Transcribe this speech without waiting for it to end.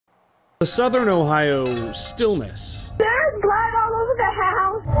The Southern Ohio stillness. There's blood all over the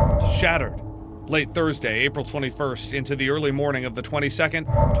house. Shattered late Thursday, April 21st, into the early morning of the 22nd,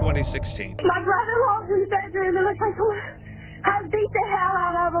 2016. My brother-in-law's in the bedroom. It looks like I beat the hell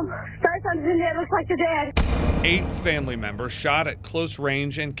out of him. First one's in there, looks like the dad. 8 family members shot at close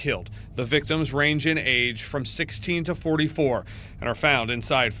range and killed. The victims range in age from 16 to 44 and are found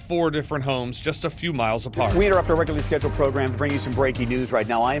inside 4 different homes just a few miles apart. We interrupt our regularly scheduled program to bring you some breaking news right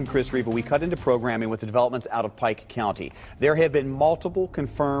now. I am Chris Reva. We cut into programming with the developments out of Pike County. There have been multiple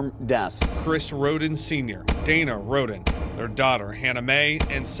confirmed deaths. Chris Roden Sr., Dana Roden, their daughter Hannah Mae,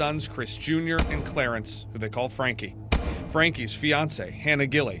 and sons Chris Jr. and Clarence, who they call Frankie. Frankie's fiance, Hannah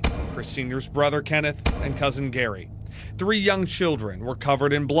Gilley, Chris Sr.'s brother Kenneth, and cousin Gary. 3 young children were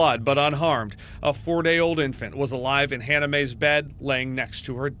covered in blood but unharmed. A 4-day-old infant was alive in Hannah Mae's bed, laying next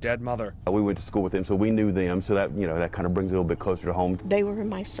to her dead mother. We went to school with them, so we knew them, so that, that kind of brings it a little bit closer to home. They were in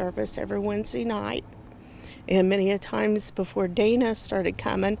my service every Wednesday night, and many a times before Dana started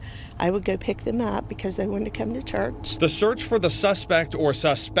coming, I would go pick them up because they wanted to come to church. The search for the suspect or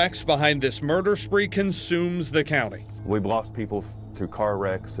suspects behind this murder spree consumes the county. We've lost people through car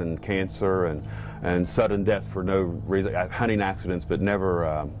wrecks and cancer and sudden deaths for no reason, hunting accidents, but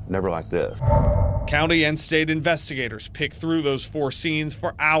never like this. County and state investigators picked through those 4 scenes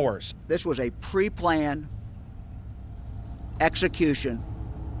for hours. This was a pre-planned execution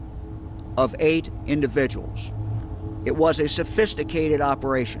of 8 individuals. It was a sophisticated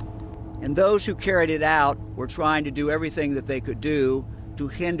operation, and those who carried it out were trying to do everything that they could do to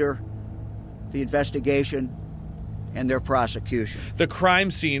hinder the investigation and their prosecution. The crime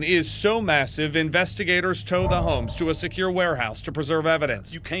scene is so massive, investigators tow the homes to a secure warehouse to preserve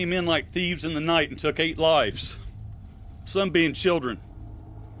evidence. You came in like thieves in the night and took 8 lives, some being children.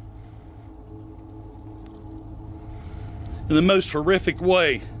 In the most horrific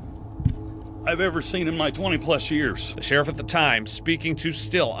way I've ever seen in my 20-plus years. The sheriff at the time speaking to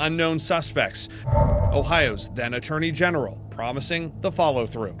still unknown suspects. Ohio's then Attorney General promising the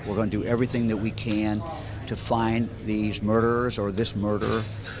follow-through. We're going to do everything that we can to find these murderers or this murderer,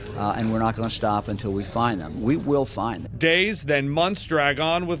 and we're not going to stop until we find them. We will find them. Days, then months drag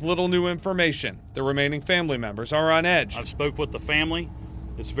on with little new information. The remaining family members are on edge. I've spoke with the family.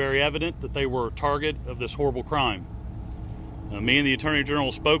 It's very evident that they were a target of this horrible crime. Me and the Attorney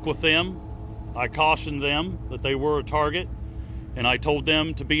General spoke with them. I cautioned them that they were a target, and I told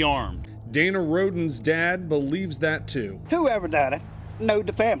them to be armed. Dana Roden's dad believes that too. Whoever done it knowed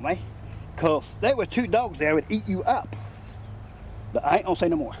the family, because there were 2 dogs there that would eat you up. But I ain't gonna say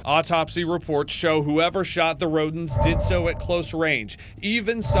no more. Autopsy reports show whoever shot the Rodens did so at close range,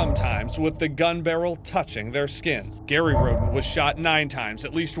 even sometimes with the gun barrel touching their skin. Gary Roden was shot 9 times,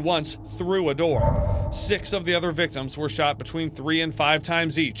 at least once through a door. 6 of the other victims were shot between 3 and 5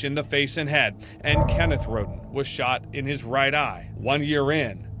 times each in the face and head, and Kenneth Roden was shot in his right eye. 1 year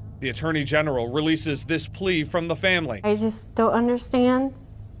in, the Attorney General releases this plea from the family. I just don't understand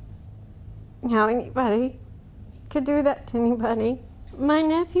how anybody could do that to anybody. My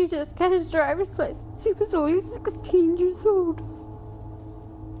nephew just got his driver's license. He was only 16 years old.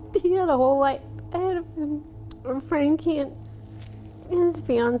 He had a whole life ahead of him. Frankie and his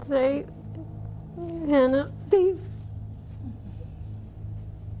fiance, Hannah, their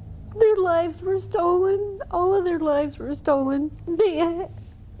lives were stolen. All of their lives were stolen. They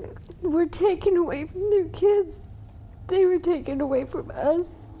were taken away from their kids. They were taken away from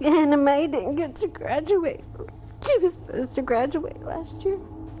us. Hannah Mae didn't get to graduate. She was supposed to graduate last year.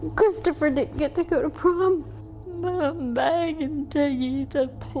 Christopher didn't get to go to prom. I'm begging to you to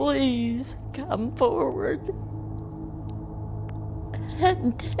please come forward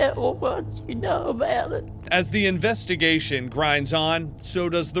and tell what you know about it. As the investigation grinds on, so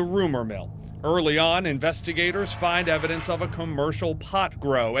does the rumor mill. Early on, investigators find evidence of a commercial pot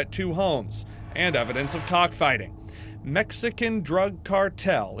grow at 2 homes and evidence of cockfighting. Mexican drug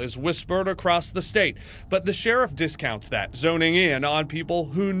cartel is whispered across the state, but the sheriff discounts that, zoning in on people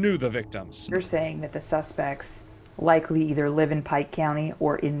who knew the victims. You're saying that the suspects likely either live in Pike County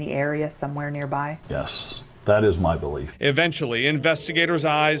or in the area somewhere nearby? Yes, that is my belief. Eventually, investigators'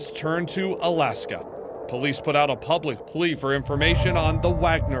 eyes turn to Alaska. Police put out a public plea for information on the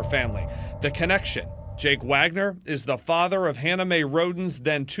Wagner family. The connection. Jake Wagner is the father of Hannah Mae Roden's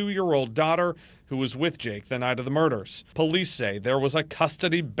then 2-year-old daughter, who was with Jake the night of the murders. Police say there was a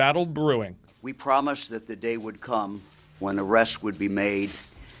custody battle brewing. We promised that the day would come when arrests would be made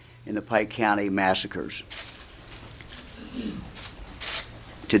in the Pike County massacres.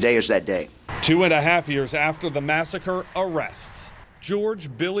 Today is that day. 2.5 years after the massacre, arrests. George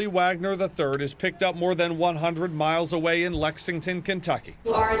Billy Wagner III is picked up more than 100 miles away in Lexington, Kentucky.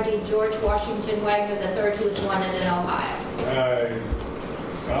 You are indeed George Washington Wagner III, who was wanted in Ohio.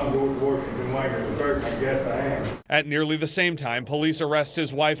 I'm George Washington Wagner III. I guess I am. At nearly the same time, police arrest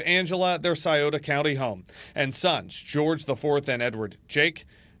his wife Angela at their Scioto County home and sons George IV and Edward Jake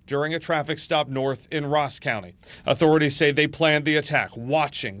during a traffic stop north in Ross County. Authorities say they planned the attack,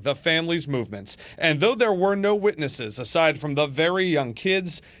 watching the family's movements. And though there were no witnesses aside from the very young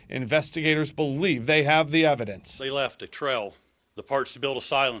kids, investigators believe they have the evidence. They left a trail, the parts to build a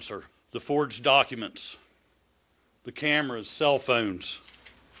silencer, the forged documents, the cameras, cell phones,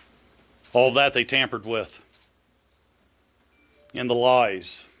 all that they tampered with, and the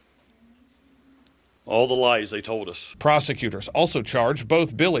lies. All the lies they told us. Prosecutors also charged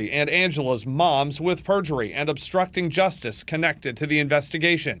both Billy and Angela's moms with perjury and obstructing justice connected to the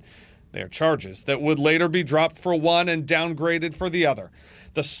investigation. They are charges that would later be dropped for one and downgraded for the other.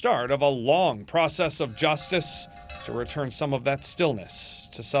 The start of a long process of justice to return some of that stillness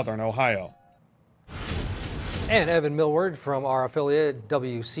to Southern Ohio. And Evan Millward from our affiliate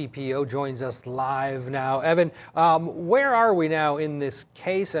WCPO joins us live now. Evan, where are we now in this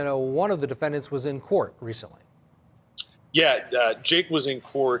case? I know one of the defendants was in court recently. Yeah, Jake was in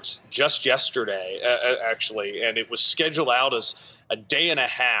court just yesterday, actually, and it was scheduled out as a day and a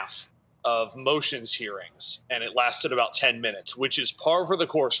half of motions hearings, and it lasted about 10 minutes, which is par for the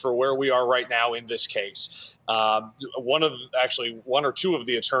course for where we are right now in this case. One or two of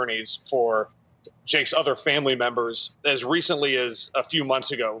the attorneys for Jake's other family members, as recently as a few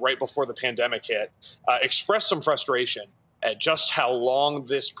months ago, right before the pandemic hit, expressed some frustration at just how long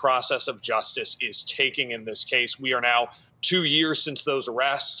this process of justice is taking in this case. We are now 2 years since those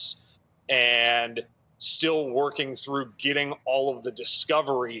arrests and still working through getting all of the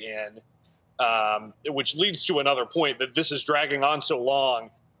discovery in, which leads to another point, that this is dragging on so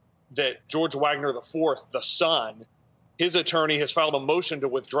long that George Wagner IV, the son, his attorney has filed a motion to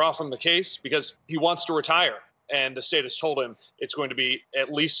withdraw from the case because he wants to retire. And the state has told him it's going to be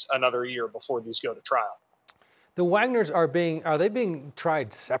at least another year before these go to trial. The Wagners are they being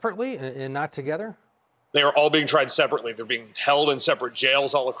tried separately and not together? They are all being tried separately. They're being held in separate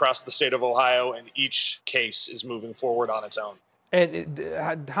jails all across the state of Ohio, and each case is moving forward on its own. And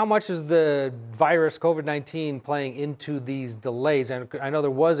how much is the virus, COVID-19, playing into these delays? And I know there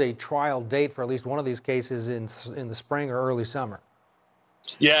was a trial date for at least one of these cases in the spring or early summer.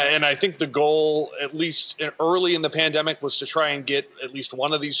 Yeah, and I think the goal, at least early in the pandemic, was to try and get at least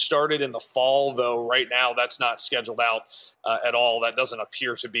one of these started in the fall, though right now that's not scheduled out at all. That doesn't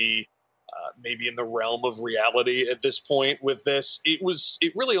appear to be maybe in the realm of reality at this point with this. It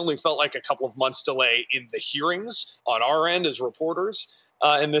really only felt like a couple of months delay in the hearings on our end as reporters.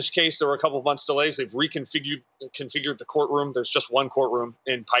 In this case, there were a couple of months delays. They've configured the courtroom. There's just one courtroom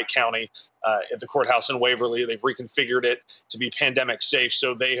in Pike County at the courthouse in Waverly. They've reconfigured it to be pandemic safe.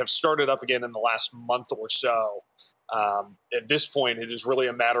 So they have started up again in the last month or so. At this point, it is really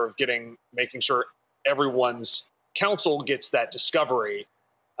a matter of making sure everyone's counsel gets that discovery,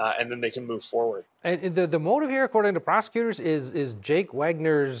 and then they can move forward. And the motive here, according to prosecutors, is Jake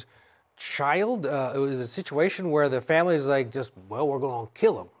Wagner's child. It was a situation where the family is like, we're going to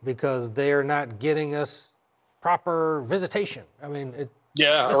kill him because they're not getting us proper visitation. I mean,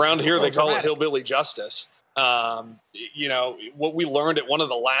 around here they call it hillbilly justice. You know, what we learned at one of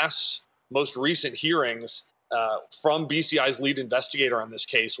the most recent hearings from BCI's lead investigator on this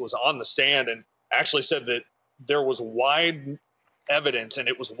case was on the stand and actually said that there was wide evidence, and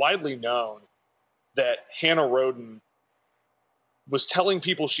it was widely known, that Hannah Roden was telling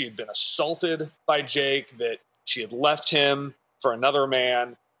people she had been assaulted by Jake, that she had left him for another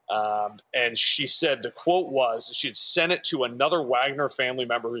man. And she said, the quote was, she had sent it to another Wagner family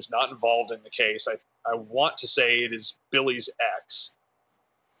member who's not involved in the case. I want to say it is Billy's ex.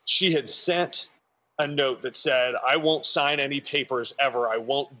 She had sent a note that said, I won't sign any papers ever. I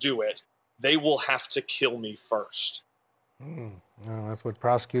won't do it. They will have to kill me first. Well, that's what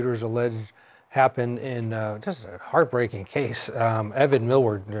prosecutors allege happened in just a heartbreaking case. Evan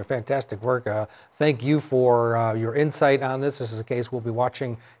Millward, fantastic work. Thank you for your insight on this. This is a case we'll be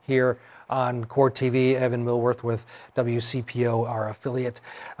watching here on Court TV. Evan Millworth with WCPO, our affiliate.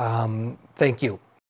 Thank you.